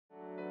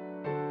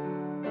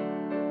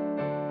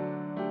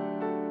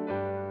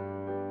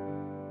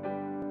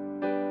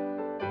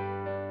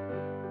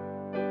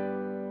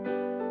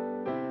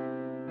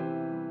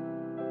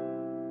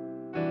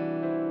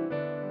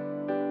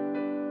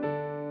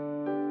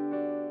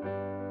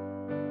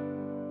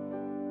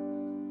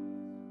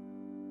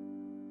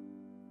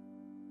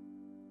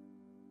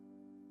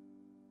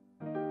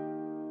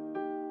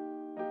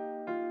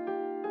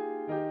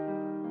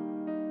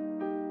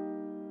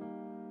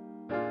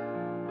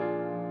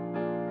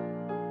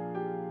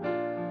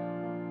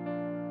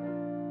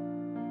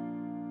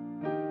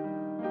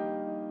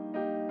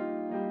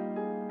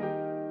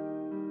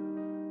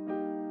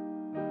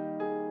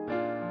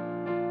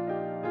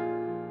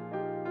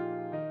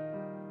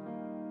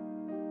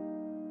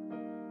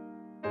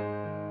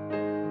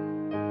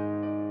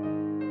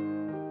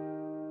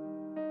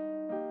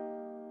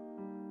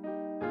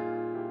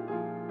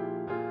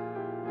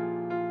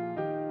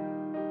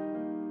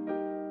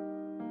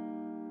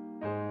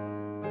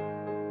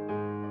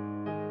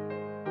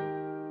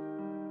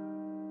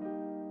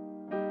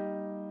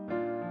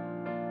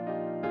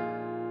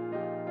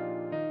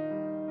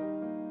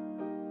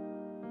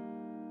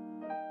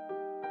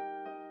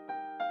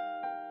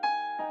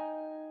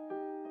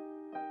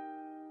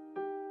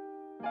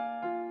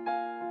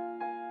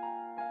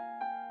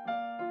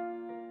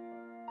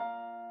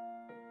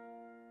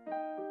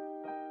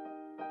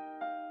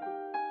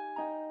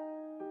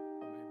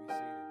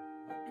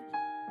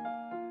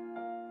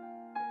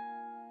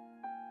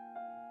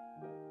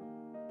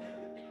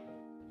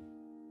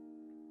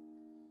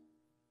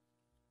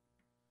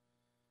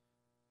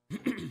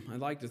I'd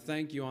like to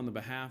thank you on the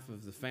behalf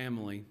of the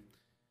family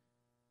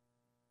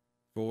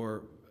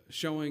for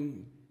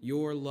showing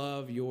your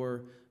love,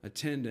 your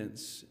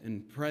attendance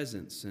and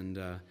presence. And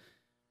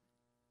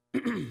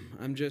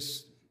I'm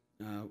just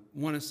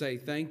want to say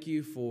thank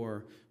you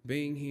for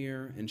being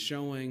here and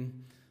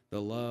showing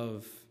the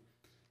love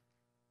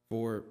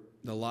for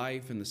the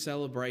life and the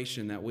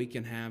celebration that we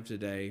can have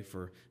today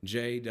for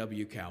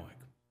J.W. Couick.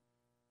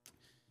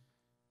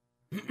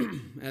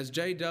 As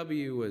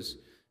J.W.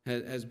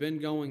 has been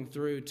going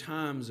through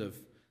times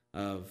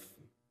of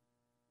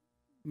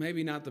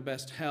maybe not the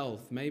best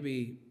health,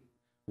 maybe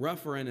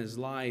rougher in his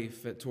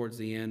life towards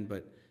the end,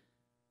 but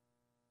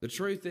the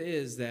truth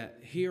is that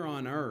here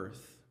on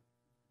earth,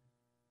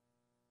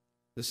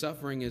 the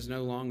suffering is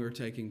no longer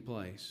taking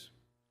place.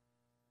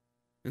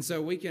 And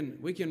so we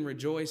can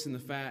rejoice in the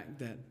fact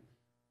that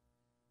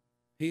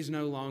he's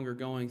no longer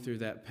going through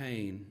that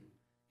pain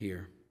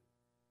here.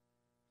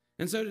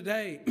 And so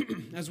today,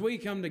 as we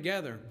come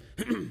together,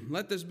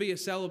 let this be a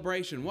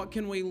celebration. What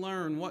can we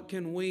learn? What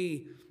can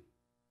we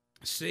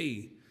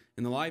see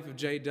in the life of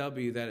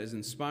J.W. that is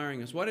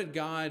inspiring us? What did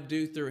God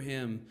do through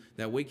him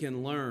that we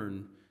can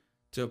learn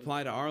to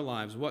apply to our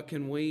lives? What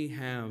can we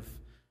have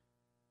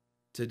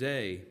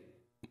today?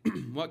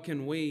 How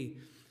can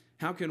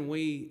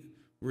we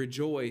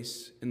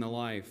rejoice in the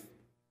life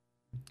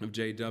of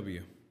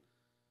J.W.?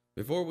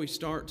 Before we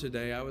start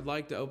today, I would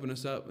like to open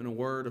us up in a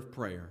word of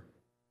prayer.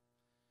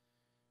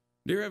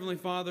 Dear Heavenly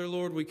Father,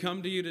 Lord, we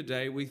come to you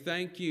today. We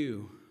thank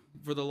you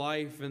for the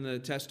life and the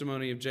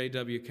testimony of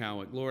J.W.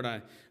 Couick. Lord,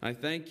 I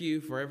thank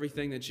you for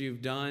everything that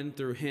you've done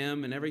through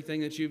him and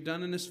everything that you've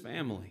done in his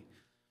family.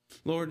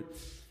 Lord,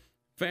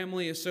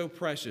 family is so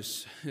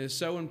precious. It is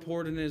so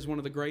important. It is one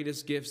of the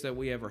greatest gifts that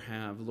we ever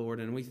have, Lord.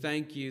 And we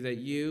thank you that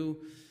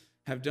you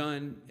have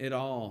done it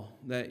all,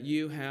 that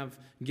you have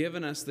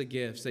given us the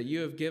gifts, that you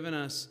have given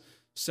us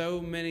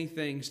so many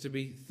things to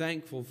be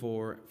thankful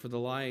for the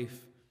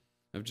life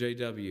of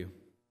J.W.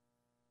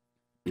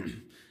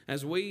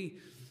 As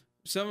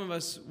some of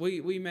us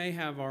may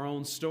have our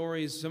own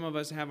stories, some of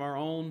us have our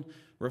own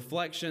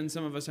reflections,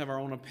 some of us have our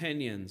own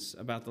opinions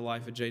about the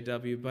life of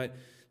J.W., but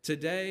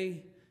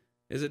today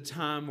is a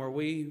time where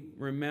we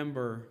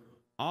remember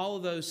all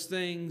of those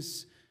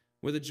things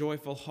with a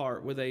joyful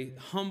heart, with a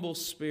humble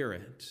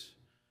spirit.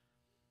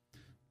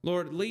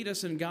 Lord, lead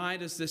us and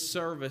guide us this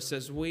service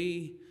as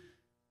we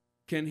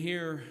can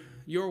hear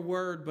your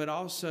word, but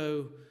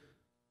also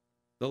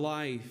the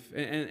life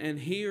and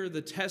hear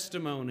the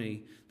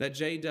testimony that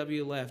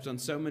J.W. left on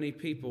so many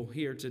people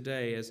here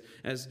today,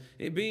 as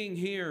it being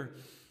here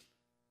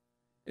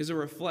is a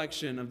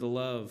reflection of the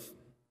love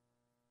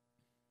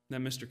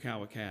that Mr.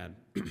 Couick had.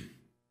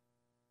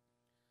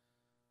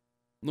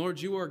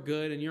 Lord, you are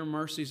good and your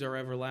mercies are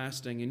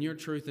everlasting and your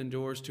truth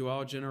endures to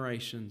all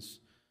generations.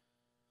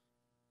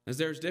 As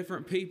there's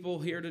different people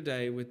here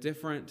today with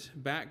different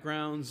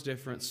backgrounds,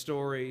 different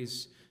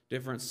stories,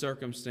 different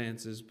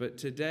circumstances, but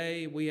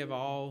today we have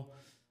all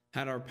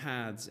had our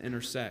paths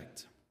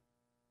intersect.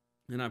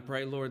 And I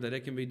pray, Lord, that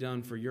it can be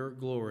done for your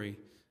glory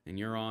and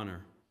your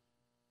honor.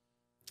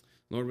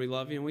 Lord, we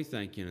love you and we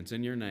thank you, and it's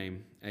in your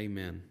name,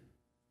 amen.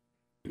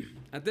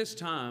 At this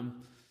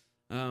time,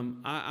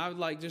 I would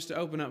like just to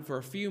open up for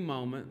a few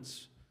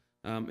moments.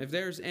 If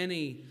there's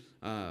any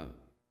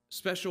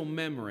special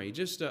memory,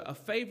 just a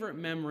favorite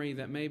memory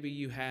that maybe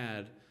you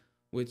had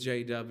with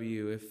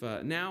J.W., if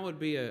now would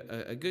be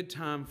a good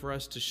time for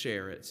us to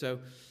share it. So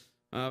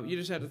you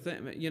just have to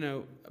think,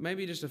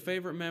 maybe just a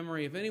favorite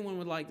memory. If anyone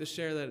would like to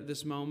share that at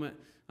this moment,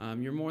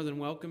 you're more than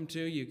welcome to.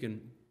 You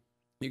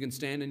can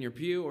stand in your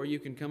pew, or you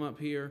can come up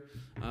here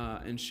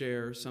and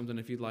share something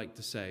if you'd like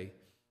to say,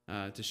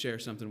 to share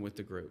something with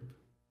the group.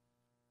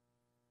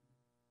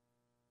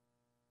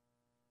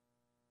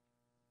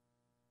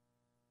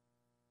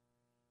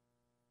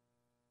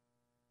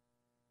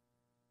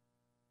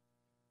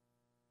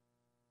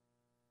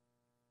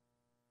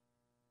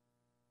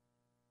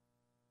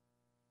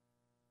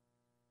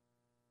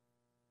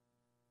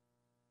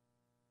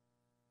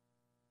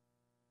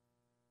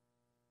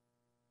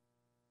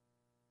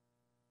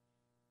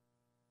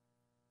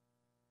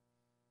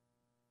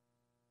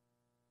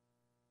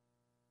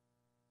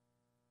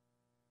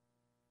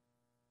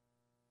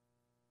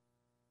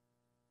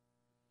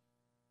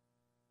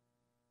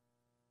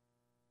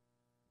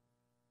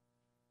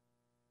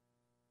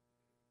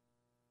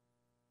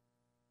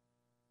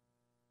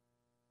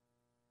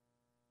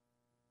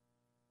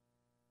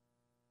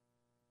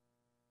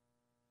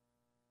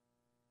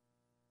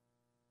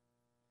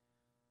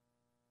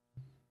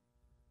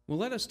 Well,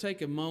 let us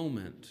take a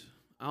moment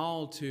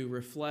all to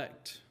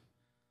reflect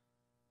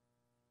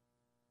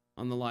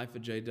on the life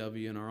of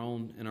J.W. in our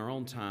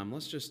own time.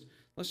 Let's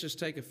just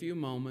take a few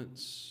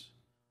moments.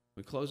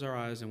 We close our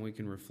eyes and we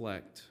can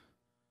reflect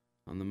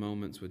on the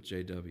moments with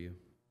J.W.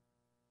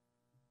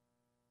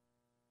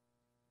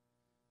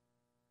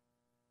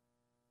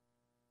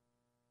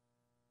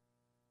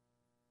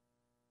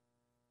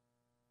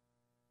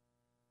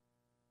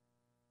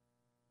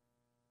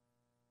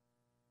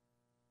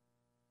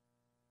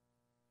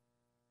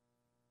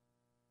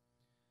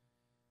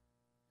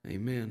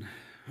 Amen.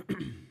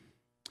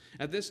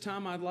 At this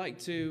time, I'd like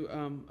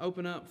to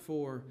open up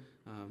for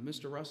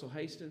Mr. Russell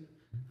Haston.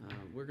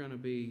 We're going to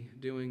be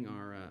doing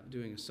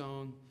a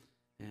song,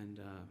 and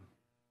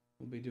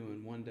we'll be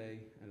doing one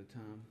day at a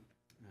time,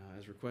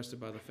 as requested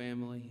by the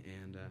family.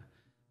 And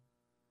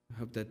I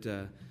hope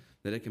that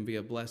it can be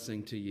a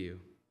blessing to you.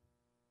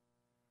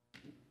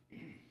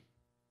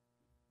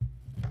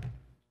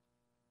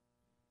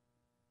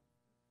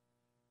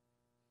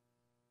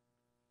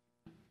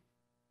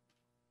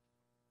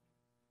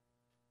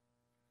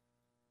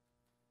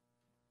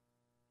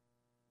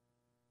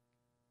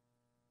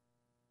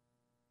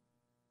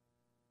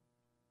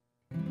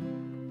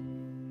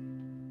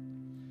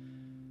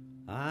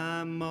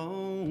 I'm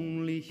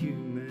only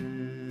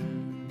human.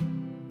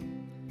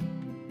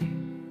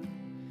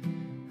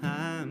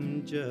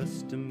 I'm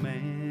just a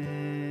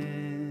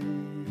man.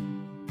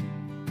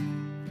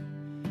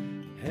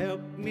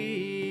 Help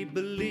me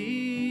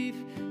believe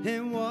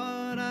in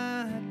what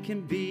I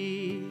can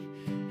be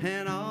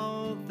and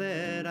all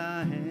that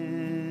I am.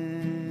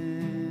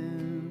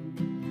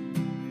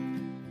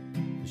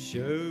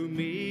 Show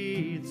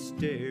me the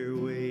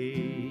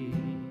stairway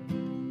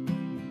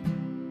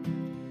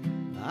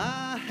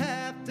I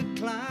have to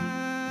climb.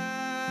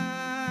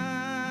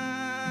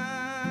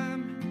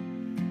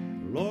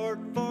 Lord,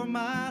 for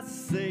my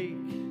sake,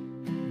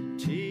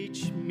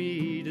 teach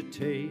me to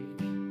take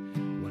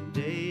one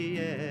day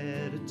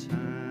at a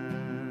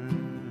time.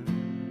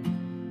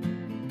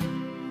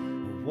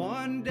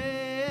 One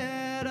day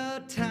at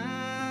a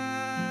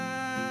time,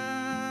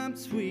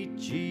 sweet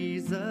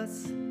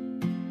Jesus,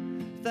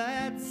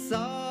 that's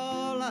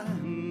all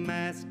I'm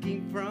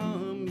asking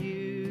from you.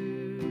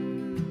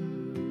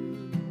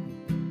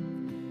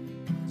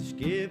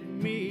 Give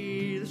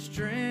me the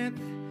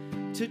strength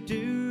to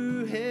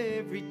do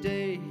every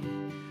day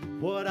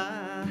what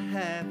I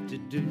have to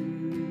do.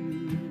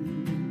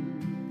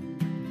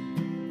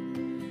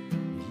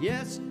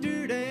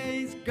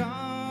 Yesterday's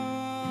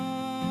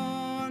gone,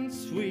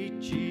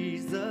 sweet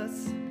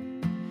Jesus,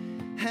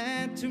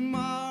 and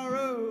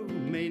tomorrow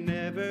may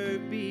never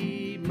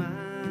be mine.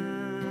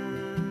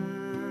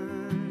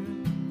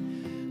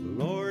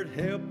 Lord,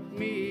 help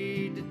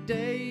me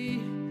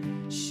today,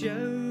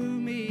 show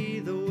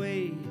me the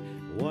way,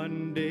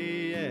 one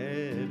day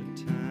at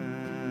a time.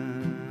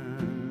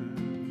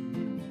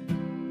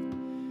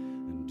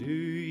 Do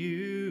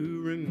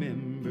you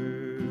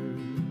remember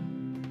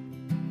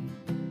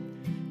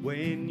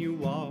when you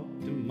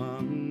walked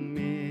among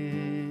men?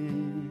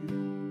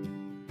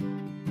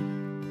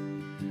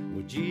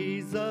 Well,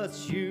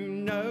 Jesus, you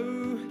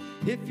know,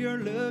 if you're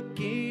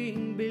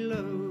looking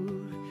below,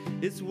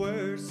 it's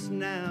worse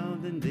now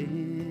than then.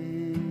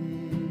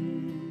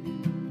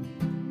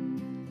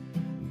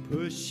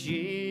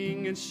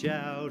 Pushing and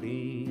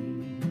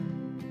shouting,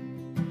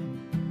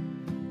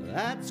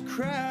 that's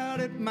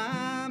crowded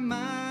my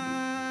mind.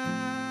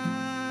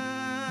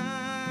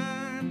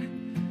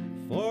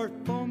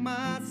 For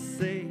my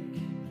sake,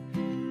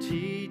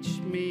 teach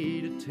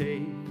me to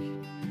take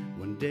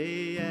one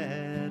day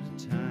at a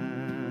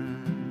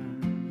time.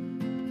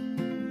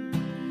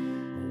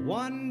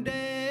 One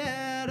day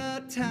at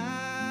a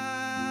time,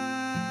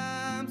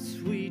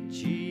 sweet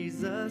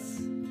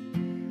Jesus,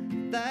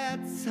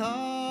 that's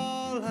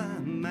all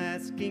I'm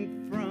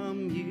asking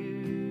from you.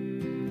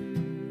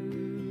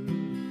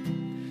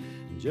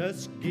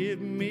 Just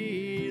give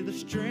me the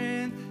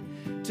strength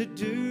to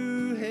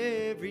do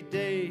every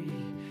day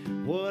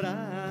what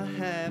I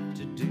have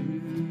to do.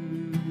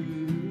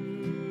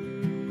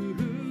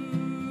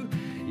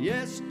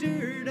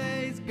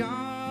 Yesterday's gone,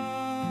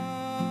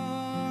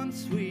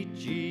 sweet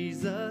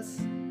Jesus,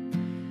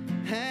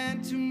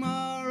 and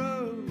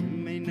tomorrow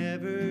may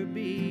never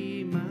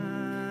be mine.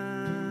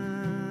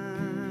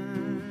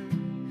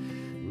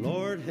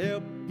 Lord,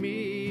 help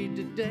me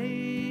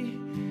today,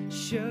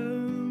 show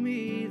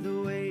me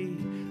the way,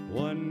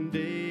 one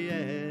day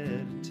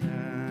at a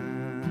time.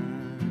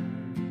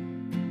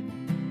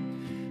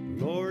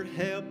 Lord,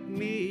 help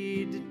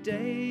me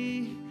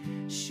today,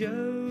 show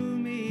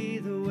me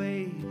the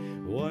way,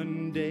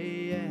 one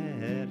day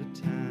at a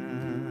time.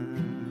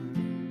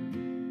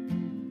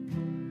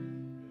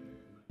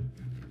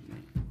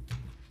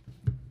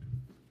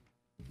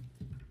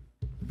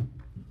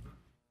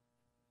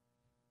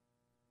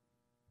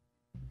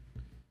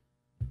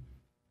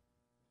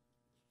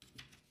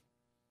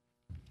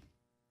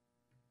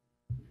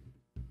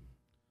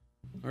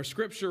 Our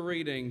scripture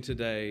reading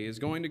today is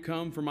going to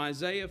come from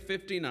Isaiah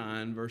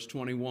 59, verse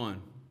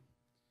 21.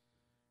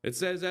 It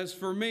says, "As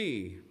for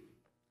me,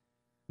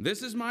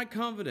 this is my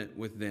covenant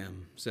with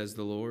them, says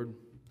the Lord.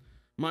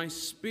 My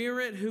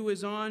spirit who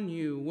is on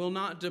you will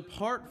not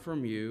depart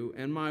from you,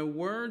 and my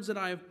words that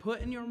I have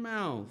put in your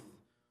mouth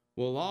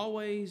will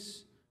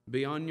always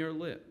be on your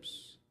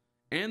lips,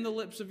 and the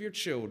lips of your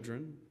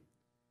children,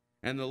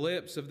 and the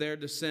lips of their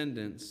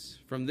descendants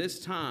from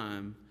this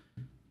time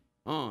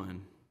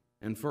on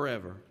and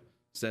forever,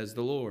 says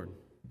the Lord."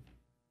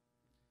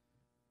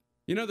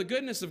 You know, the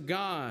goodness of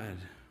God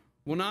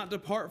will not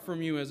depart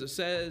from you, as it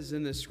says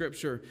in this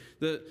scripture.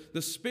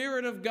 The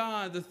Spirit of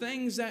God, the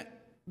things that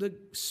the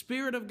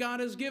Spirit of God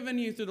has given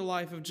you through the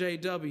life of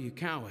J.W.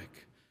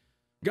 Couick.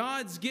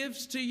 God's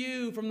gifts to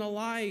you from the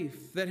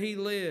life that he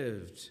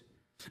lived.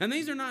 And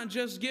these are not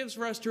just gifts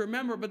for us to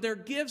remember, but they're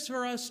gifts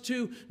for us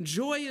to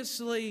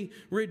joyously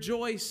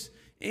rejoice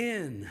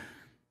in.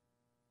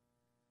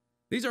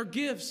 These are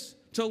gifts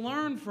to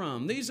learn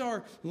from. These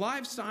are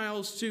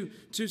lifestyles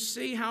to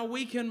see how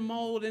we can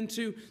mold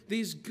into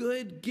these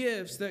good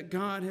gifts that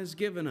God has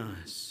given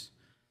us.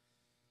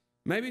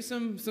 Maybe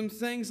some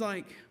things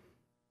like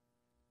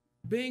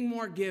being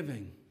more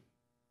giving.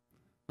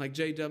 Like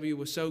J.W.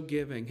 was so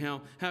giving.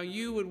 How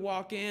you would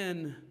walk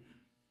in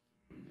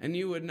and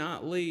you would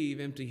not leave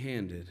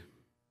empty-handed.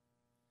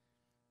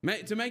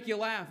 To make you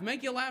laugh.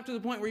 Make you laugh to the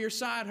point where your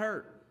side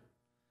hurt.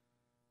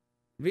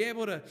 Be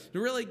able to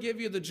really give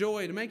you the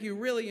joy, to make you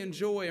really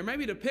enjoy, or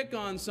maybe to pick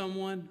on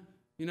someone.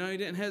 You know, he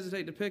didn't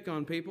hesitate to pick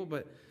on people,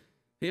 but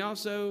he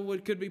also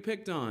could be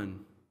picked on.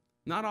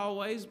 Not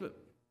always, but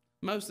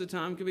most of the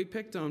time could be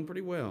picked on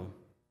pretty well.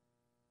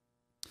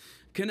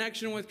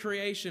 Connection with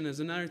creation is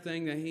another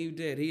thing that he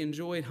did. He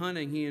enjoyed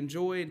hunting. He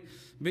enjoyed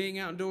being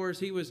outdoors.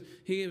 He was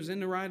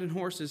into riding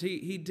horses.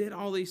 He did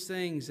all these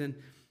things, and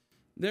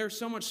there's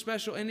so much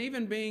special. And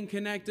even being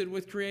connected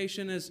with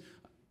creation as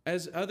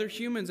other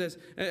humans,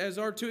 as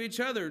are to each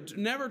other,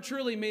 never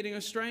truly meeting a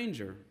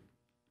stranger.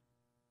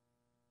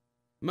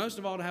 Most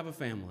of all, to have a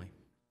family.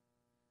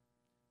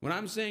 What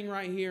I'm seeing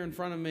right here in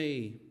front of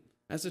me,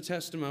 that's a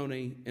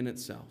testimony in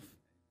itself.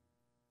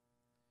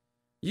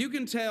 You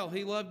can tell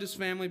he loved his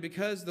family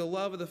because the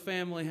love of the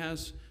family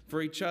has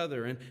for each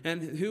other.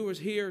 And who was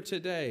here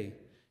today,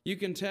 you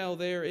can tell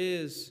there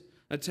is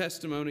a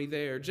testimony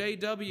there.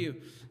 J.W.,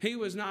 he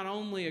was not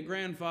only a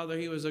grandfather,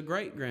 he was a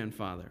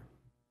great-grandfather.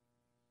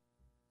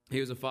 He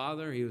was a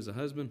father, he was a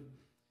husband.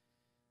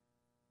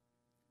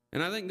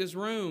 And I think this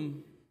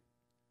room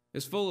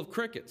is full of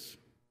crickets.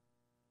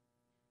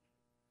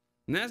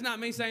 And that's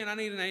not me saying I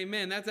need an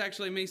amen. That's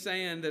actually me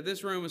saying that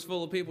this room is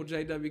full of people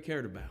J.W.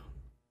 cared about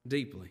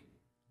deeply.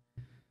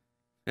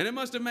 And it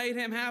must have made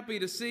him happy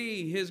to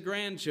see his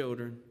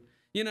grandchildren.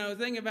 You know,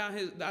 think about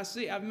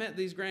I've met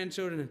these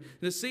grandchildren, and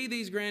to see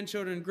these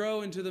grandchildren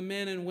grow into the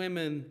men and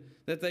women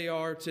that they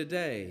are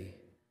today.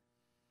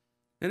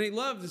 And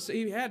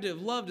he had to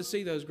have loved to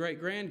see those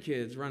great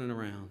grandkids running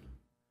around.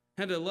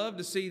 Had to love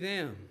to see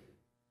them.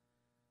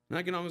 And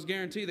I can almost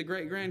guarantee the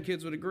great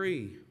grandkids would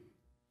agree.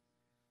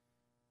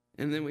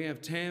 And then we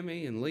have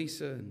Tammy and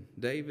Lisa and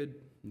David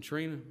and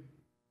Trina.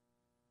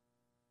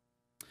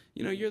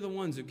 You know, you're the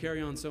ones who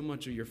carry on so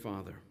much of your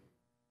father.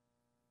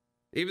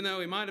 Even though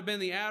he might have been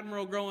the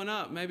admiral growing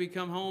up, maybe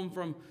come home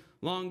from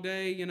a long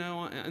day, you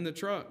know, in the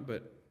truck,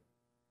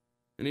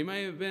 and he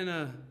may have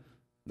been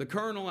the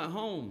colonel at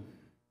home,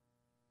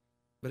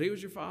 but he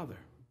was your father.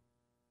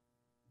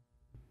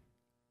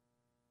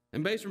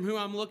 And based from who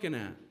I'm looking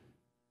at,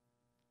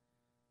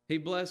 he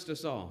blessed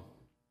us all.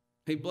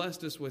 He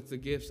blessed us with the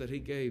gifts that he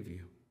gave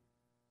you.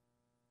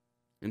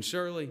 And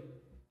surely,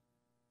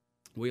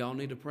 we all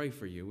need to pray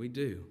for you. We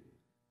do.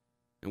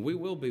 And we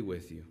will be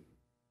with you.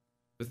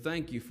 But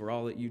thank you for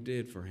all that you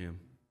did for him.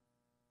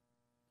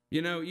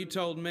 You know, you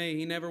told me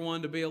he never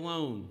wanted to be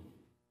alone.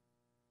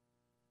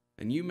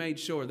 And you made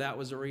sure that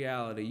was a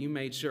reality. You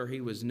made sure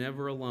he was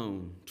never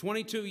alone.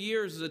 22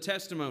 years is a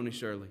testimony,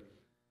 Shirley.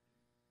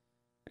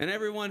 And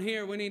everyone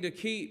here, we need to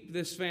keep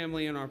this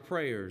family in our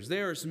prayers.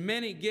 There's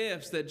many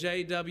gifts that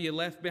J.W.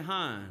 left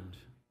behind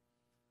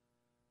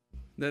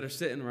that are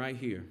sitting right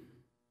here.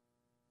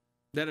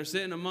 That are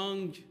sitting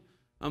among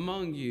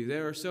you.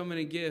 There are so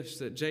many gifts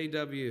that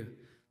J.W.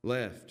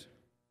 left.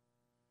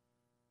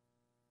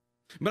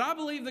 But I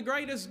believe the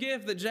greatest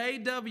gift that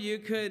J.W.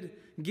 could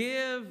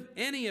give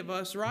any of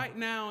us right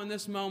now in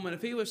this moment,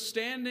 if he was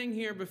standing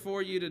here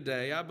before you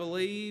today, I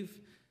believe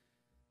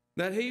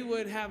that he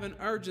would have an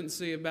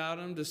urgency about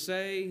him to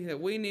say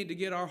that we need to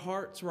get our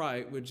hearts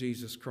right with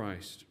Jesus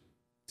Christ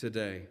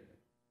today.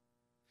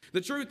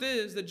 The truth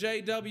is that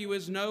J.W.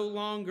 is no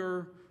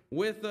longer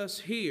with us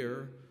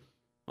here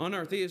on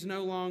earth. His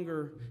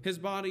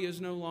body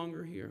is no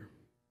longer here.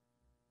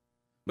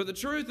 But the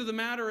truth of the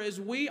matter is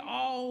we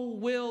all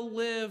will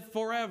live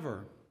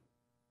forever.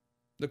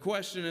 The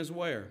question is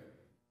where?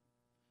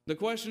 The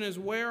question is,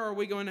 where are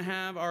we going to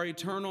have our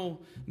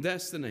eternal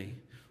destiny?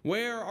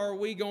 Where are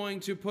we going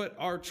to put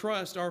our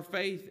trust, our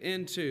faith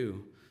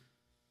into?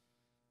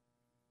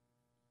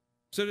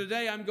 So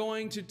today I'm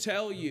going to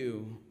tell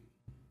you,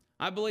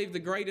 I believe the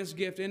greatest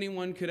gift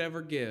anyone could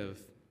ever give,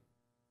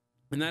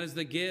 and that is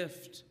the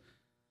gift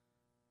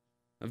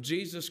of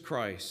Jesus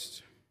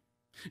Christ.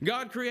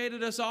 God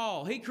created us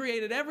all. He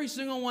created every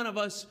single one of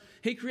us.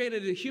 He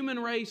created the human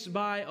race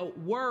by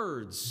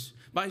words,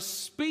 by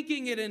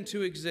speaking it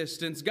into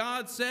existence.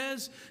 God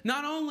says,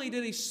 not only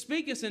did He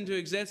speak us into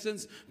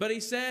existence, but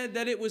He said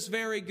that it was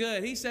very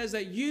good. He says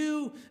that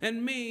you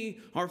and me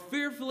are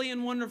fearfully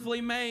and wonderfully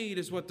made,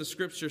 is what the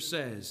Scripture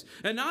says.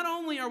 And not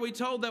only are we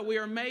told that we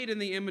are made in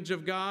the image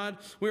of God,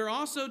 we are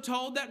also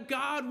told that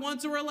God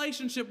wants a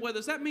relationship with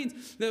us. That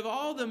means that of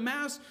all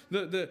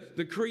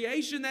the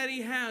creation that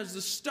He has,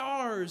 the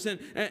stars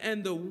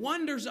and the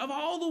wonders of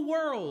all the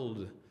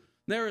world,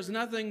 there is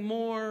nothing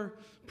more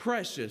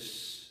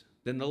precious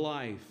than the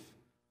life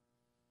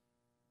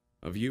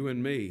of you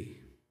and me.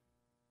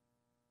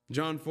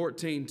 John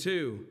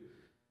 14:2,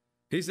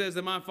 He says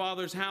that my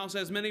Father's house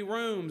has many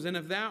rooms, and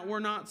if that were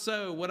not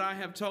so, would I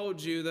have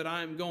told you that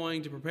I am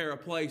going to prepare a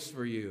place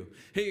for you?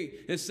 He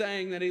is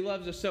saying that He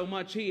loves us so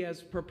much, He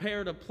has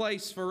prepared a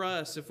place for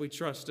us if we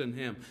trust in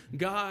Him.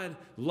 God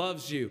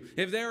loves you.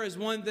 If there is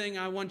one thing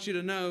I want you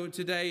to know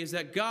today, is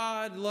that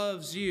God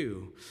loves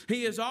you.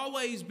 He has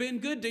always been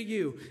good to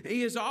you.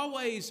 He has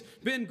always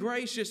been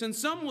gracious. And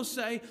some will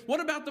say, what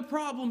about the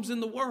problems in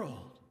the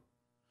world?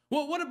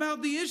 Well, what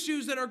about the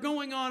issues that are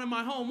going on in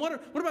my home?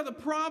 What about the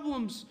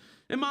problems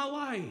in my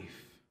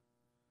life?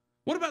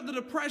 What about the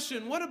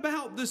depression? What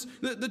about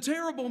the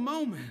terrible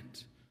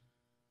moment?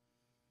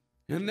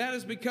 And that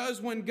is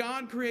because when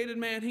God created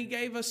man, He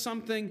gave us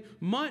something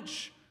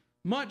much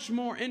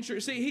more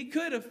interesting. See, He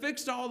could have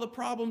fixed all the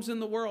problems in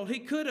the world. He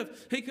could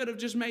have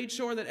just made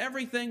sure that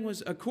everything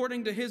was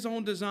according to His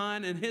own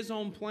design and His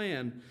own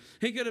plan.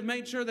 He could have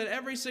made sure that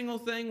every single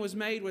thing was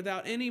made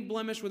without any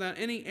blemish, without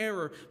any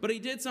error. But He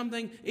did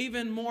something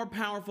even more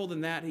powerful than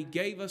that. He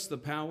gave us the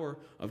power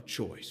of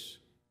choice.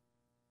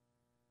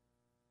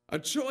 A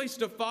choice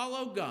to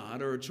follow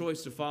God or a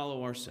choice to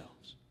follow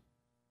ourselves.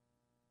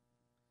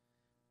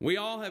 We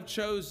all have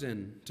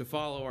chosen to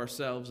follow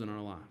ourselves in our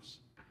lives.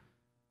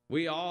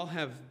 We all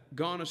have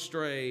gone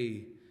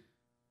astray.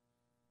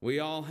 We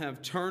all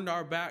have turned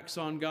our backs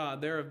on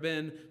God. There have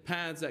been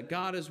paths that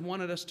God has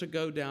wanted us to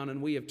go down,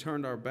 and we have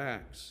turned our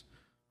backs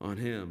on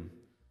Him.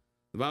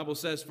 The Bible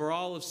says, for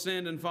all have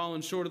sinned and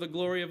fallen short of the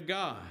glory of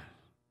God.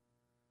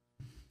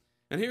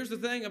 And here's the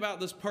thing about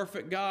this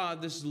perfect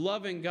God, this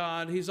loving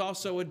God, He's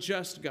also a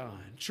just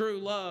God. True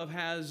love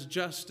has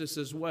justice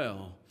as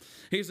well.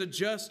 He's a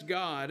just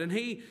God, and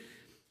He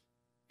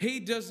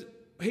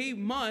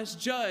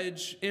must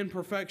judge in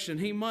perfection.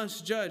 He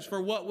must judge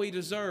for what we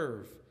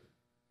deserve.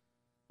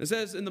 It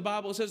says in the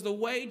Bible, it says the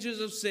wages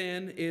of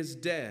sin is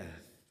death.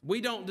 We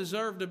don't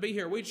deserve to be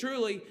here. We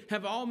truly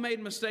have all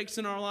made mistakes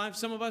in our life.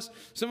 Some of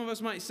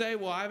us might say,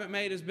 well, I haven't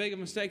made as big of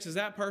mistakes as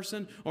that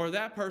person or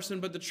that person.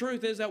 But the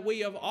truth is that we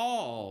have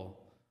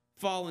all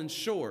fallen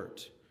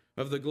short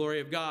of the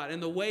glory of God.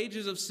 And the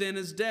wages of sin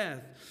is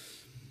death.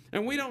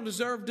 And we don't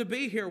deserve to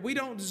be here. We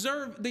don't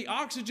deserve the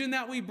oxygen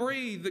that we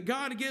breathe. That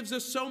God gives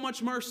us so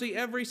much mercy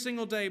every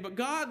single day. But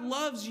God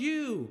loves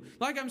you.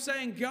 Like I'm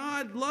saying,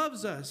 God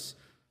loves us.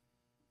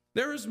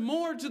 There is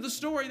more to the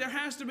story. There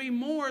has to be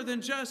more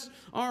than just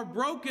our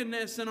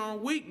brokenness and our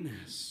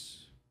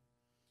weakness.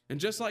 And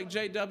just like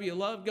J.W.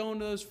 loved going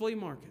to those flea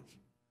markets,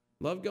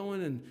 loved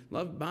going and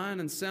loved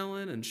buying and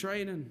selling and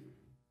trading,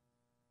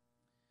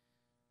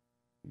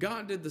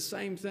 God did the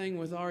same thing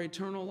with our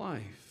eternal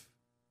life.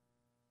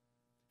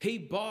 He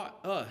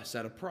bought us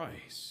at a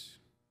price.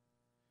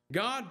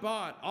 God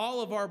bought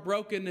all of our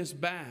brokenness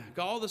back,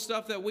 all the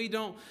stuff that we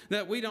don't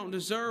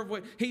deserve.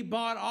 He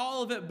bought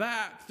all of it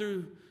back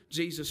through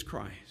Jesus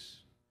Christ.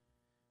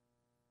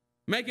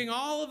 Making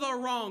all of our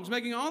wrongs,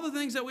 making all the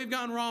things that we've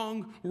gotten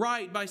wrong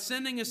right by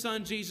sending His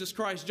Son, Jesus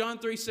Christ. John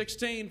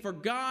 3:16, for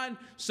God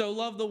so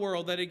loved the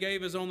world that He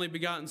gave His only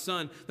begotten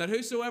Son, that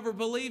whosoever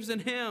believes in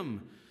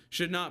Him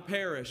should not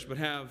perish but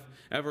have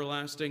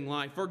everlasting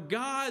life. For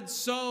God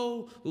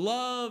so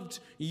loved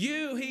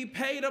you, He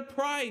paid a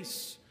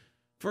price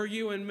for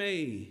you and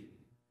me.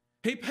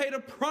 He paid a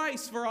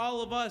price for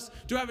all of us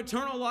to have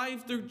eternal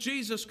life through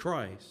Jesus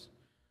Christ.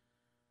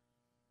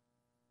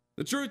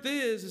 The truth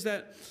is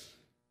that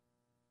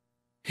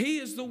He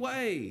is the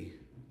way.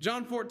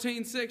 John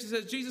 14:6, it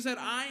says, Jesus said,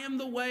 I am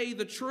the way,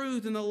 the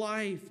truth, and the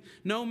life.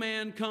 No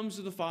man comes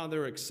to the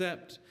Father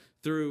except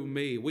through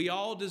me. We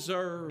all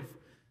deserve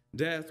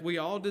death. We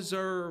all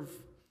deserve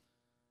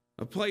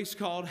a place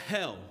called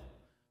hell.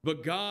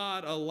 But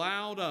God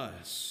allowed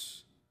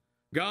us.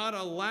 God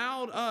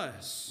allowed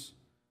us.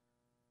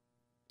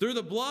 Through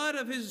the blood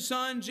of His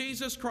Son,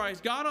 Jesus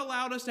Christ, God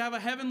allowed us to have a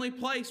heavenly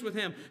place with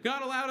Him.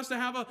 God allowed us to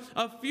have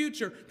a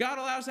future. God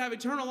allowed us to have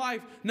eternal life,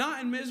 not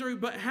in misery,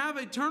 but have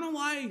eternal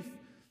life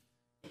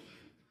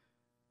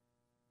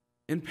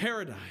in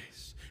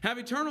paradise. Have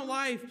eternal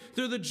life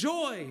through the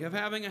joy of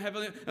having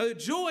the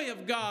joy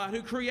of God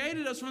who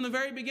created us from the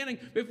very beginning.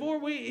 Before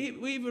we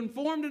even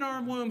formed in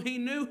our womb, He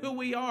knew who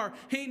we are.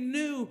 He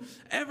knew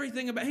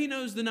everything about. He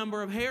knows the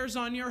number of hairs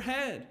on your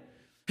head.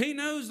 He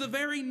knows the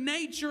very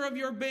nature of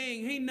your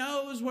being. He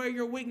knows where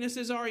your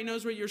weaknesses are. He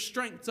knows where your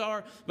strengths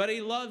are, but He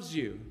loves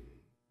you.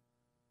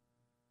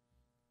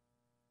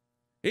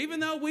 Even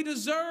though we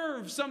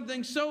deserve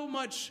something so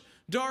much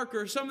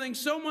darker, something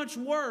so much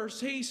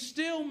worse, He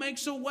still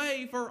makes a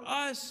way for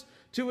us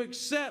to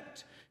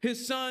accept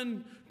his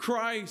Son,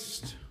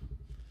 Christ.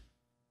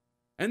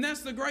 And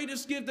that's the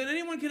greatest gift that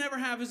anyone can ever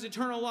have, is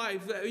eternal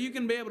life. That you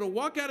can be able to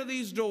walk out of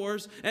these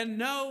doors and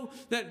know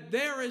that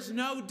there is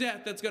no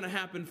death that's going to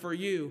happen for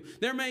you.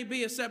 There may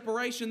be a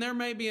separation, there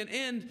may be an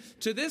end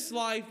to this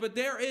life, but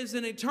there is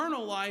an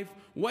eternal life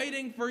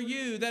waiting for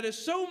you that is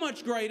so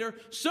much greater,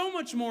 so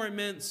much more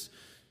immense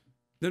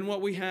than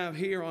what we have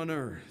here on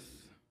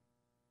earth.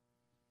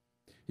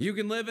 You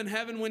can live in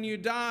heaven when you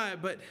die,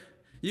 but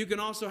you can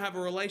also have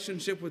a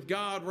relationship with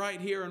God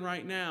right here and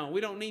right now.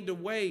 We don't need to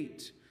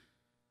wait.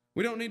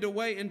 We don't need to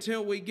wait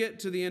until we get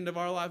to the end of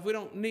our life. We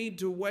don't need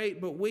to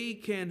wait, but we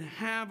can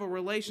have a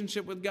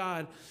relationship with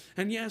God.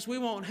 And yes, we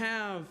won't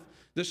have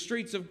the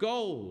streets of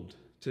gold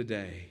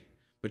today,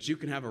 but you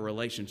can have a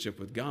relationship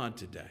with God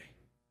today.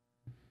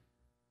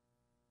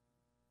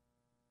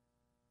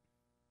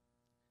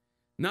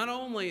 Not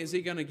only is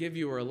he going to give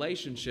you a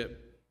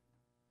relationship,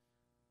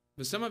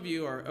 but some of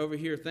you are over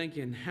here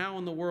thinking, how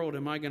in the world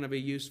am I going to be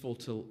useful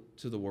to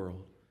the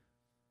world?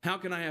 How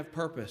can I have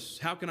purpose?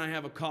 How can I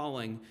have a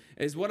calling?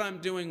 Is what I'm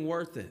doing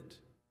worth it?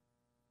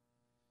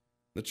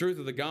 The truth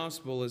of the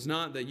gospel is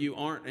not that you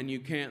aren't and you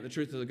can't. The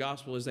truth of the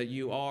gospel is that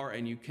you are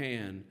and you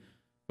can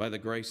by the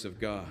grace of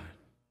God.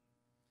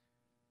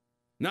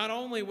 Not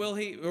only will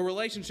a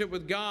relationship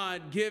with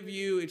God give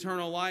you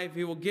eternal life,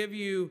 he will give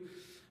you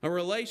a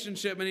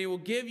relationship, and he will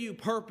give you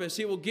purpose.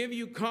 He will give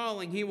you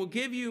calling. He will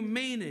give you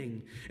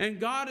meaning. And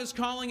God is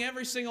calling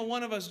every single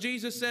one of us.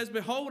 Jesus says,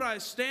 "Behold, I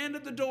stand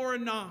at the door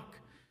and knock."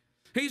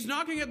 He's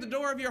knocking at the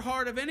door of your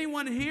heart. If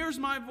anyone hears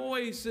my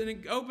voice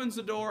and opens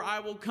the door, I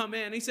will come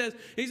in. He says,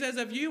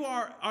 if you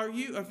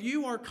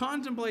are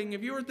contemplating,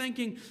 if you are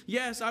thinking,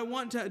 yes, I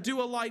want to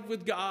do a life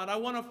with God. I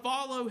want to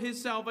follow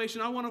his salvation.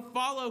 I want to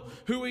follow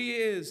who he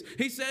is.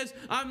 He says,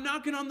 I'm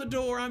knocking on the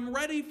door. I'm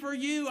ready for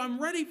you. I'm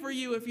ready for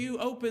you if you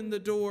open the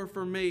door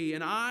for me.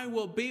 And I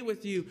will be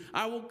with you.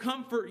 I will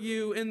comfort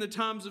you in the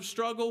times of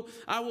struggle.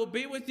 I will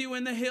be with you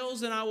in the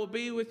hills, and I will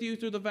be with you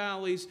through the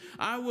valleys.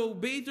 I will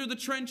be through the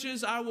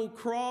trenches. I will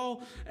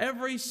crawl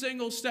every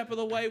single step of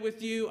the way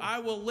with you. I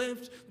will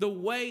lift the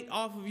weight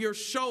off of your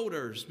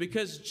shoulders,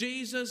 because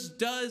Jesus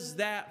does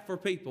that for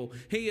people.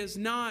 He is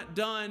not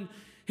done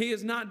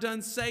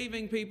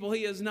saving people.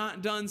 He is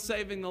not done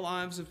saving the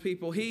lives of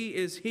people. He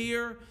is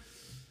here,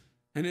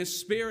 and his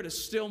Spirit is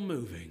still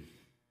moving.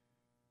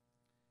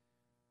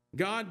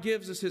 God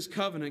gives us his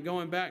covenant,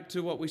 going back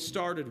to what we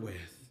started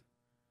with.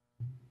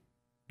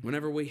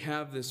 Whenever we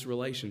have this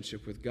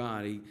relationship with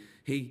God,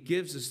 he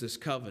gives us this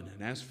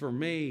covenant. As for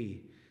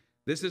me,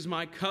 this is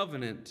my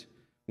covenant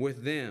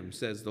with them,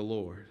 says the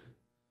Lord.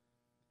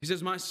 He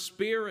says, my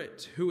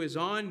Spirit who is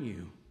on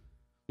you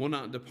will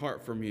not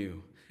depart from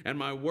you, and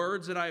my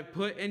words that I have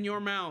put in your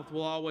mouth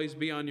will always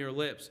be on your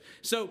lips.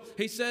 So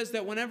he says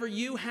that whenever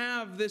you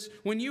have this,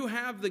 when you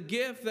have the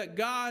gift that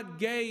God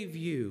gave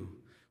you,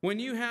 when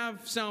you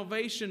have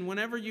salvation,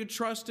 whenever you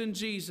trust in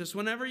Jesus,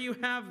 whenever you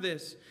have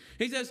this,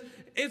 he says,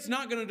 it's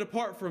not going to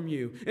depart from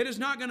you. It is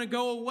not going to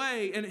go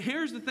away. And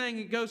here's the thing,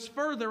 it goes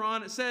further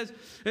on. It says,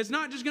 it's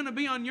not just going to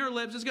be on your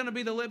lips, it's going to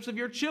be the lips of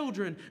your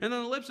children and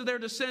on the lips of their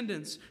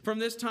descendants from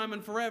this time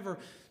and forever.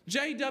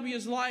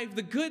 J.W.'s life,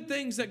 the good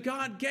things that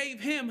God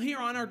gave him here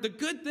on earth, the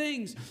good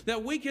things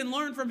that we can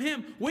learn from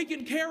him, we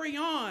can carry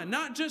on,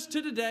 not just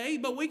to today,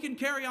 but we can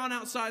carry on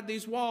outside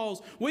these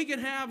walls. We can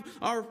have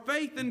our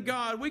faith in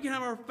God. We can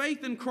have our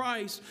faith in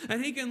Christ,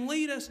 and he can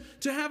lead us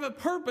to have a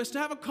purpose, to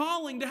have a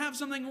calling, to have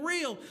something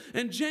real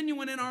and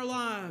genuine in our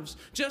lives,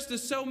 just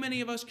as so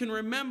many of us can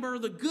remember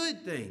the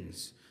good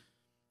things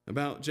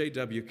about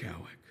J.W.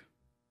 Couick.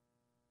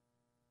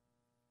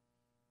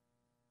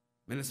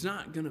 And it's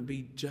not going to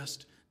be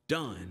just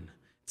done.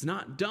 It's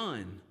not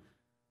done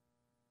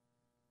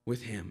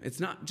with him. It's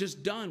not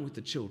just done with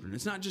the children.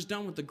 It's not just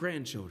done with the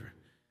grandchildren.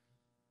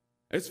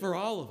 It's for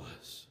all of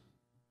us.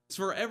 It's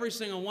for every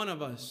single one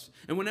of us.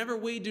 And whenever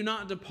we do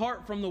not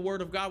depart from the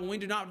Word of God, when we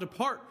do not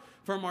depart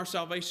from our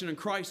salvation in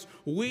Christ,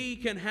 we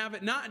can have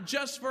it not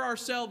just for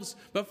ourselves,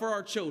 but for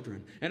our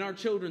children and our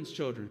children's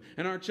children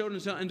and our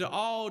children's children, and to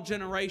all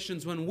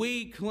generations, when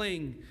we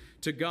cling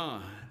to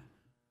God,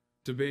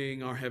 to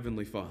being our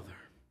Heavenly Father.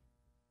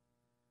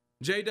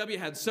 J.W.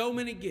 had so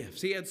many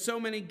gifts. He had so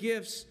many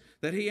gifts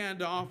that he had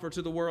to offer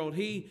to the world.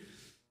 He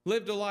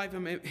lived a life. I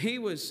mean, he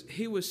was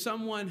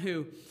someone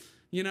who,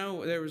 you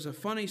know, there's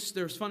funny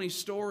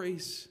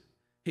stories.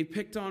 He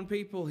picked on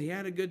people. He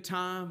had a good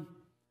time.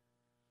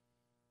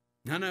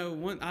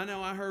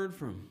 I heard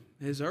from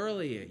his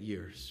early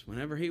years, when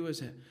he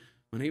was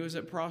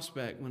at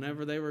Prospect,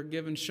 whenever they were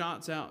giving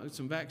shots out,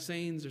 some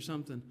vaccines or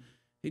something,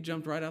 he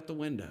jumped right out the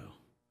window.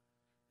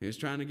 He was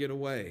trying to get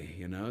away.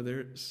 You know,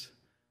 there's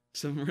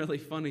some really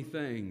funny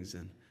things,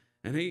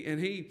 and he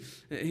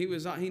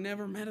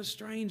never met a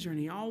stranger, and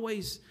he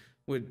always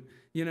would,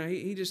 you know,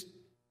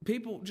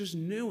 people just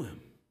knew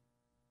him,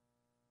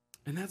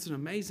 and that's an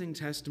amazing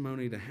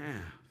testimony to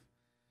have.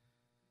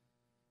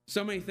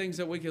 So many things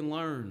that we can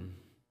learn,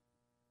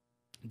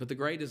 but the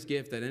greatest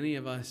gift that any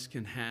of us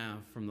can have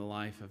from the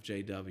life of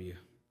J.W.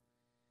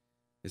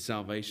 is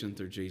salvation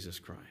through Jesus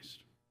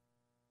Christ.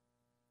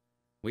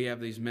 We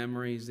have these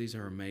memories. These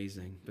are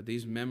amazing. But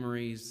these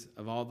memories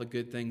of all the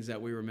good things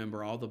that we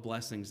remember, all the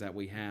blessings that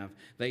we have,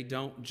 they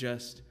don't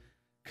just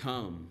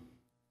come,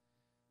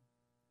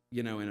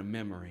 in a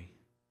memory.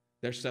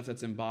 There's stuff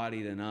that's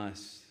embodied in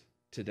us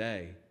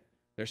today.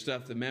 There's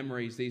stuff, the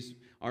memories, these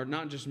are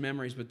not just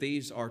memories, but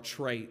these are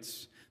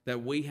traits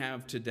that we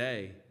have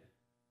today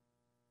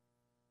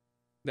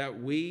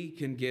that we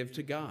can give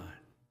to God,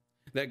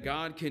 that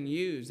God can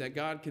use, that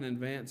God can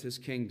advance His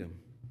kingdom.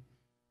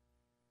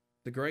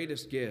 The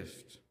greatest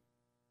gift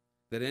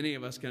that any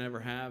of us can ever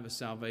have is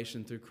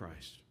salvation through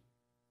Christ.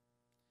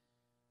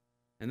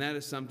 And that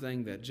is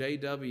something that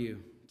J.W.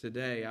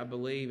 today, I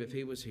believe if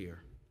he was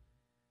here,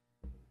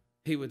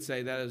 he would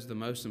say that is the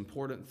most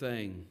important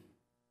thing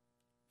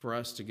for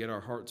us to get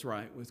our hearts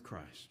right with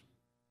Christ.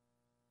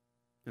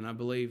 And I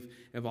believe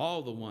of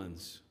all the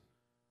ones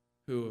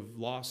who have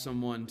lost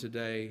someone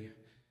today,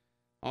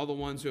 all the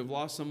ones who have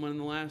lost someone in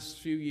the last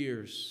few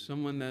years,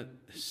 someone that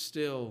is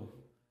still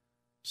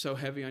so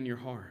heavy on your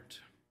heart,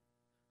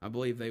 I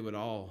believe they would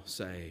all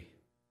say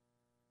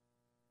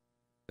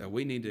that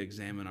we need to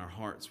examine our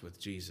hearts with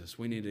Jesus.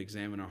 We need to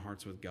examine our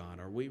hearts with God.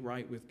 Are we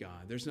right with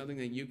God? There's nothing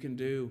that you can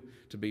do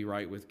to be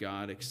right with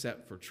God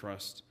except for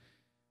trust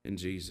in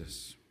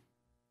Jesus.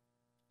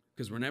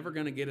 Because we're never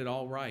going to get it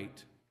all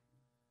right.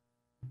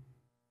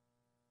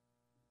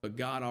 But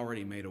God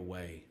already made a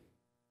way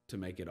to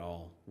make it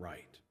all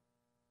right.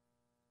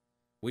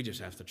 We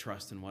just have to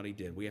trust in what He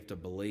did. We have to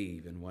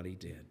believe in what He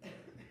did.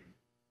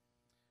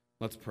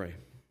 Let's pray.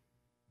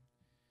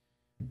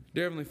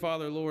 Dear Heavenly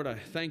Father, Lord, I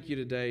thank You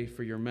today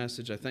for Your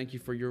message. I thank You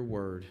for Your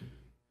word.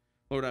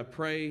 Lord, I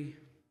pray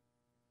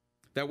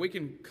that we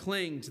can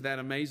cling to that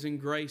amazing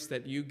grace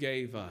that You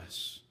gave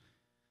us,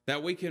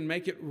 that we can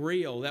make it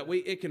real, that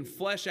it can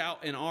flesh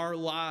out in our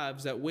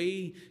lives, that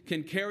we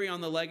can carry on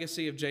the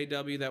legacy of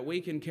J.W., that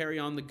we can carry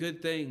on the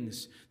good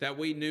things that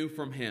we knew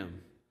from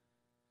him.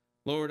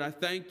 Lord, I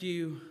thank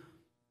You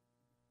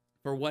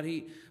for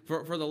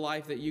for the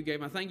life that You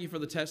gave him. I thank You for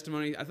the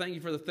testimony. I thank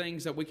You for the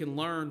things that we can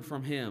learn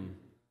from him.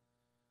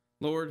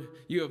 Lord,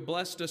 You have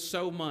blessed us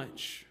so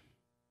much.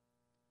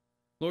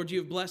 Lord, You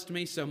have blessed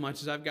me so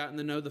much as I've gotten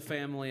to know the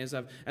family, as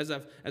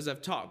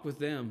I've talked with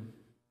them.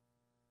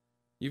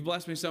 You've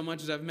blessed me so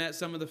much as I've met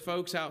some of the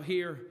folks out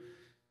here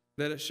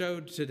that it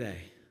showed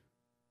today.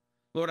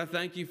 Lord, I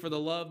thank You for the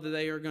love that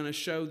they are going to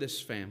show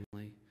this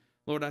family.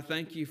 Lord, I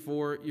thank You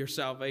for Your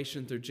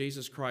salvation through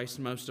Jesus Christ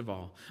most of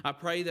all. I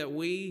pray that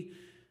we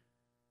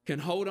can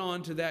hold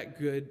on to that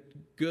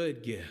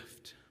good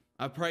gift.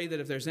 I pray that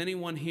if there's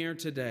anyone here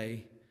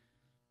today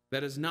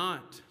that has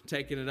not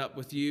taken it up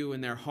with You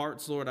in their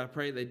hearts, Lord, I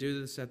pray they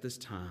do this at this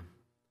time.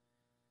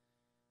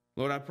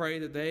 Lord, I pray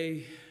that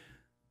they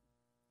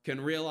can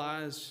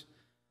realize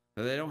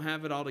that they don't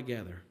have it all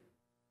together.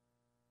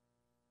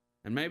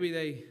 And maybe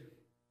they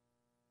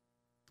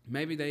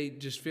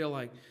just feel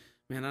like,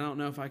 man, I don't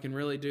know if I can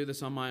really do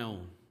this on my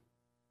own.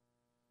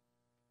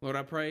 Lord,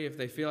 I pray if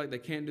they feel like they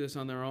can't do this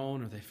on their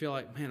own, or they feel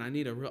like, man, I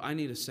need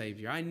a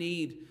Savior. I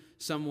need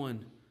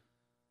someone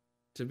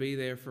to be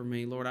there for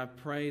me. Lord, I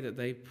pray that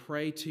they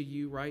pray to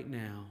You right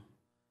now.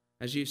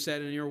 As You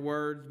said in Your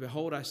word,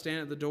 behold, I stand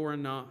at the door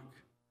and knock.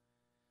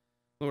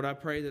 Lord, I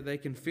pray that they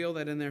can feel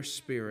that in their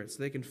spirits.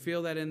 They can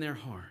feel that in their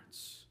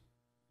hearts.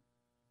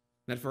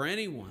 That for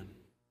anyone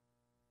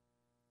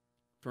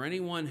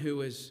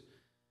who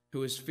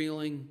is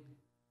feeling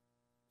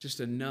just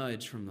a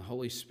nudge from the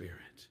Holy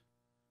Spirit,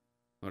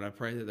 Lord, I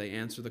pray that they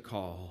answer the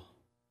call.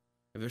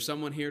 If there's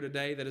someone here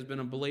today that has been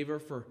a believer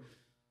for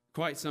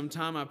quite some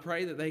time, I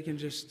pray that they can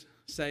just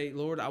say,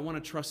 Lord, I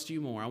want to trust You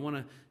more. I want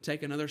to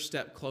take another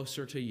step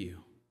closer to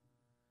You.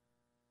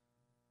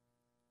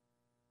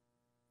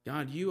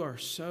 God, You are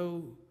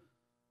so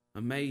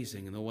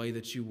amazing in the way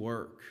that You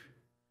work.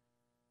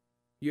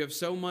 You have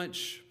so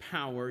much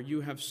power.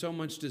 You have so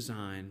much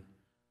design.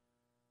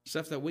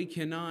 Stuff that we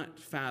cannot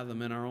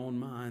fathom in our own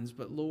minds.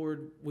 But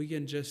Lord, we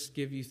can just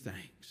give You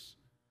thanks.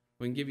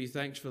 We can give You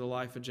thanks for the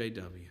life of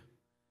J.W.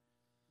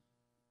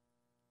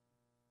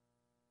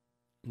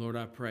 Lord,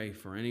 I pray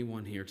for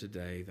anyone here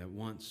today that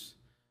wants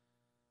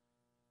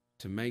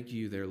to make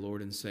You their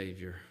Lord and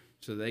Savior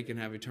so they can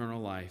have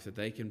eternal life, that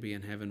they can be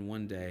in heaven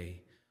one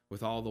day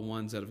with all the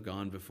ones that have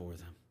gone before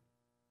them.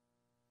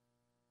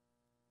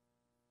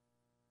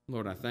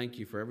 Lord, I thank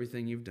You for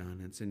everything You've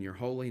done. It's in Your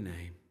holy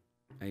name.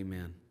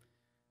 Amen.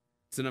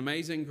 It's an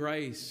amazing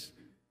grace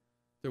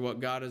through what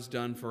God has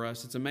done for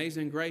us. It's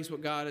amazing grace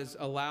what God has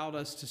allowed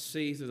us to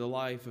see through the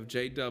life of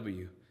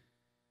J.W.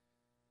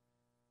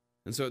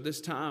 And so at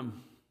this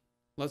time,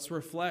 let's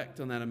reflect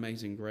on that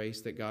amazing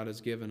grace that God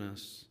has given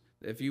us.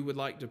 If you would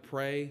like to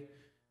pray,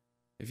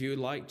 if you would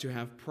like to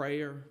have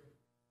prayer,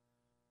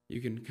 you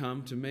can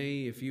come to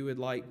me. If you would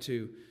like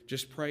to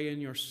just pray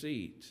in your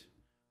seat,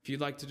 if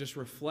you'd like to just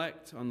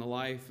reflect on the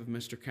life of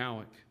Mr.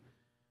 Couick,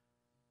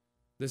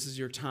 this is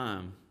your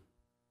time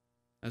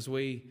as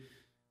we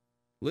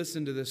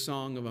listen to this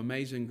song of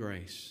Amazing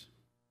Grace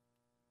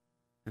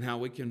and how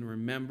we can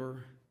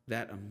remember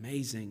that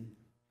amazing,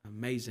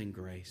 amazing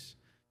grace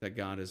that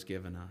God has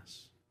given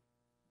us.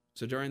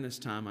 So during this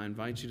time, I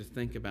invite you to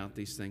think about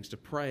these things, to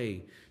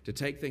pray, to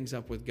take things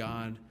up with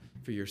God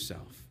for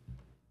yourself.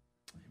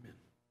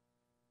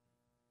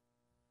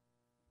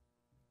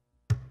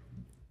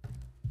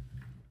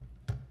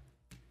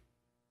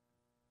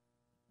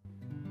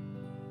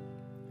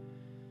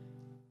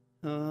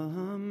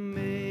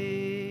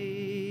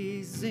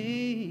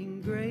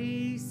 Amazing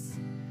grace,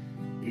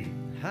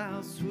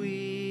 how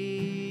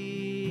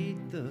sweet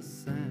the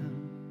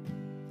sound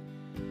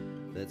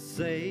that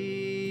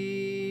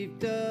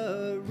saved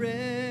a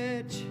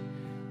wretch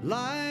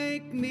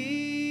like me.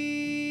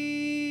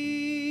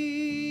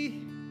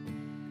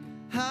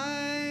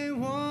 I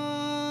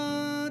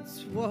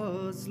once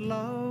was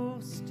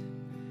lost,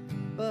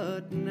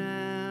 but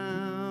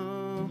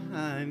now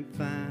I'm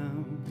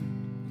found.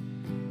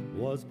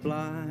 Was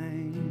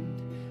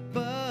blind,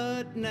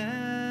 but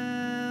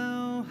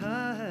now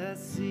I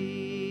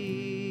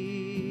see.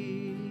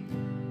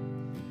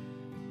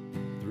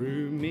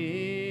 Through many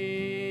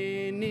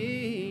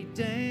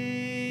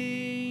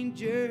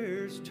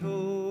dangers,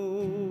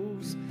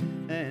 toils,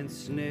 and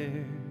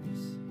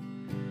snares,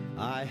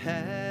 I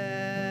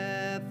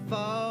have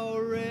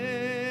already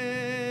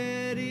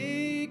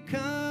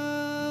come.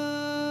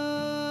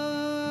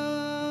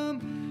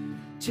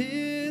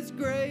 'Tis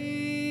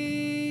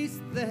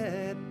grace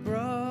that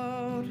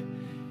brought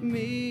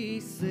me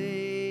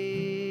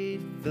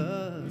safe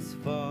thus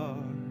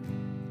far,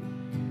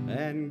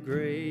 and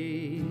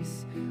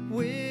grace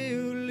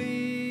will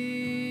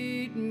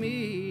lead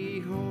me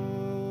home.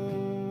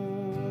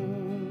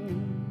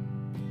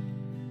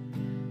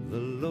 The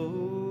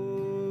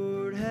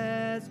Lord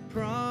has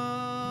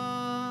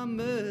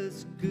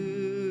promised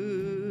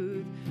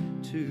good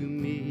to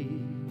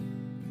me.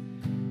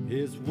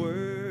 His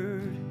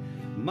word,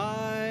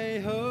 my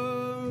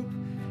hope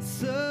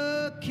secures.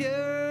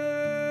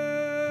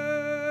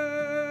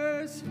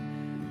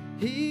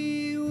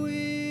 He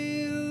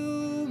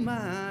will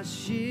my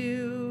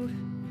shield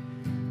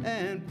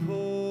and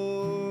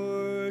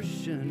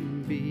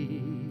portion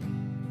be,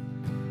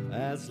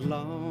 as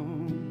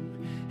long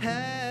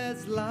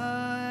as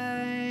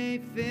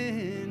life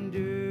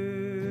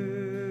endures.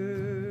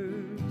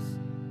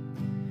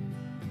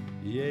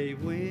 Yea,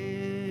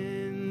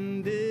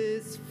 when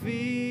this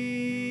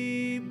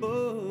feeble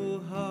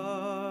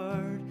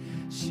heart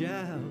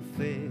shall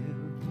fail,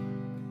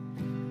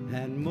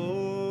 and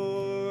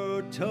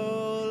mortal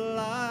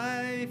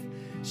life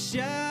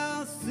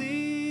shall cease,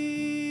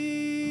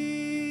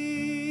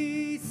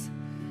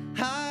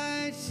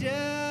 I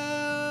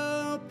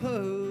shall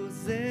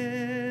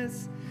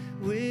possess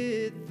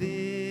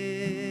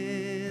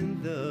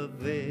within the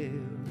veil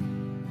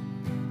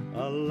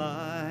a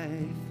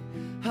life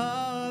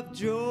of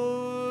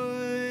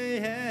joy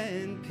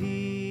and peace.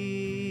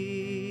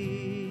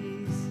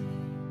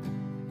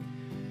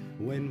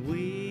 When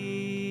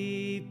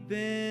we've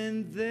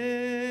been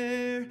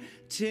there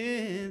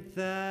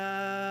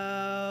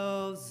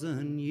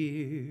 10,000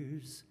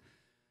 years,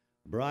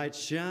 bright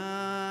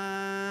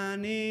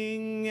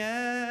shining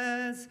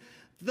as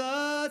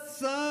the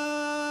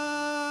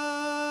sun,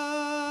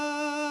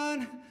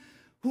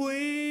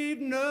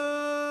 we've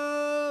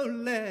no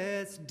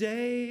less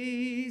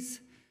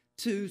days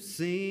to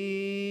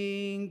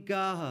sing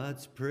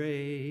God's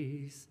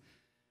praise.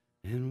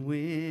 And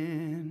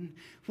when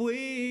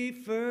we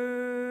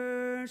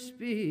first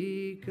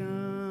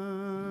begun.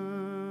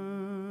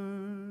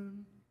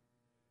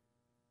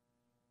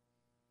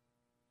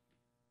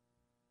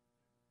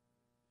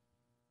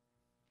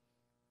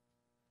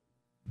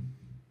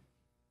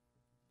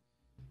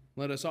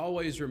 Let us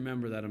always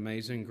remember that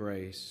amazing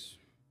grace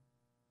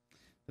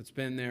that's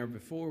been there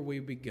before we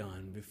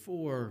begun,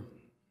 before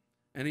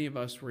any of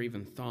us were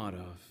even thought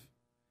of,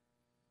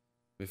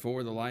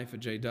 before the life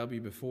of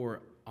JW,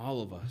 before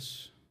all of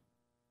us.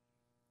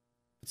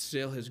 But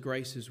still, His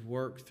grace has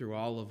worked through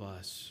all of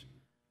us.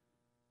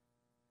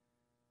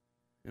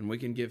 And we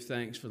can give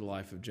thanks for the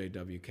life of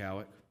J.W.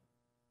 Couick.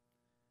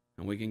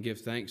 And we can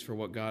give thanks for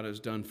what God has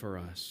done for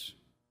us.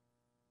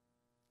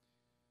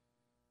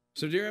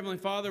 So, dear Heavenly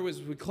Father,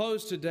 as we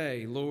close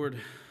today, Lord,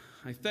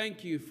 I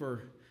thank you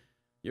for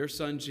your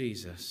Son,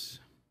 Jesus.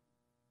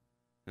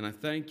 And I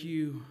thank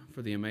you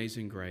for the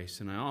amazing grace.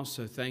 And I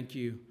also thank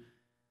you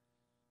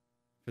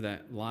for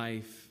that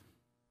life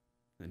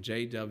that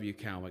J.W.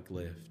 Couick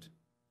lived.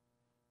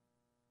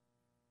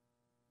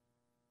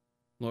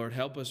 Lord,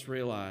 help us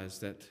realize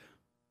that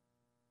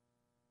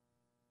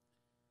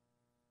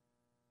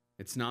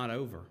it's not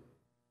over.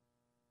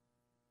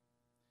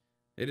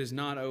 It is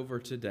not over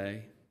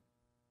today.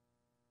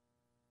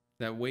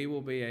 That we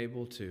will be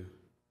able to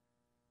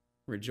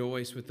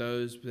rejoice with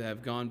those that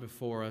have gone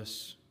before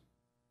us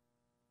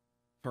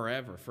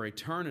forever, for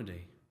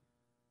eternity,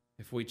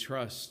 if we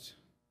trust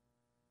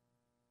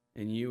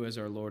in you as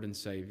our Lord and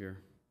Savior.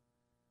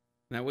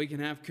 That we can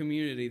have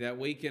community, that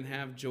we can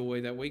have joy,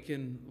 that we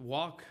can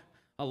walk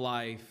a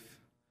life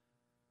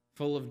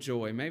full of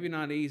joy. Maybe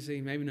not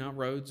easy, maybe not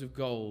roads of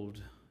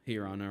gold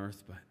here on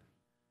earth, but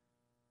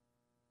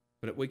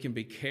but that we can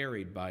be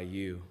carried by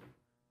you.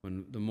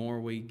 When the more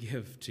we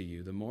give to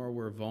you, the more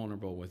we're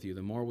vulnerable with you,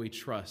 the more we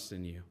trust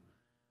in you.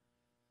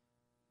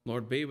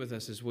 Lord, be with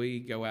us as we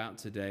go out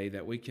today,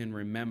 that we can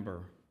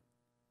remember.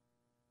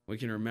 We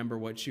can remember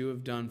what you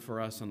have done for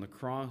us on the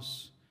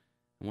cross,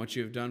 and what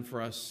you have done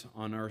for us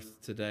on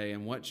earth today,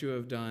 and what you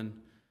have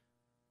done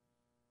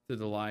through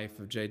the life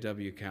of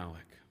J.W.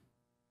 Couick.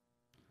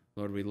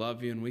 Lord, we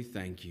love you and we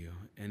thank you,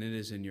 and it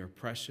is in your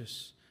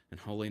precious and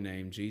holy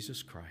name,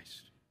 Jesus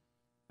Christ.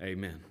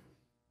 Amen.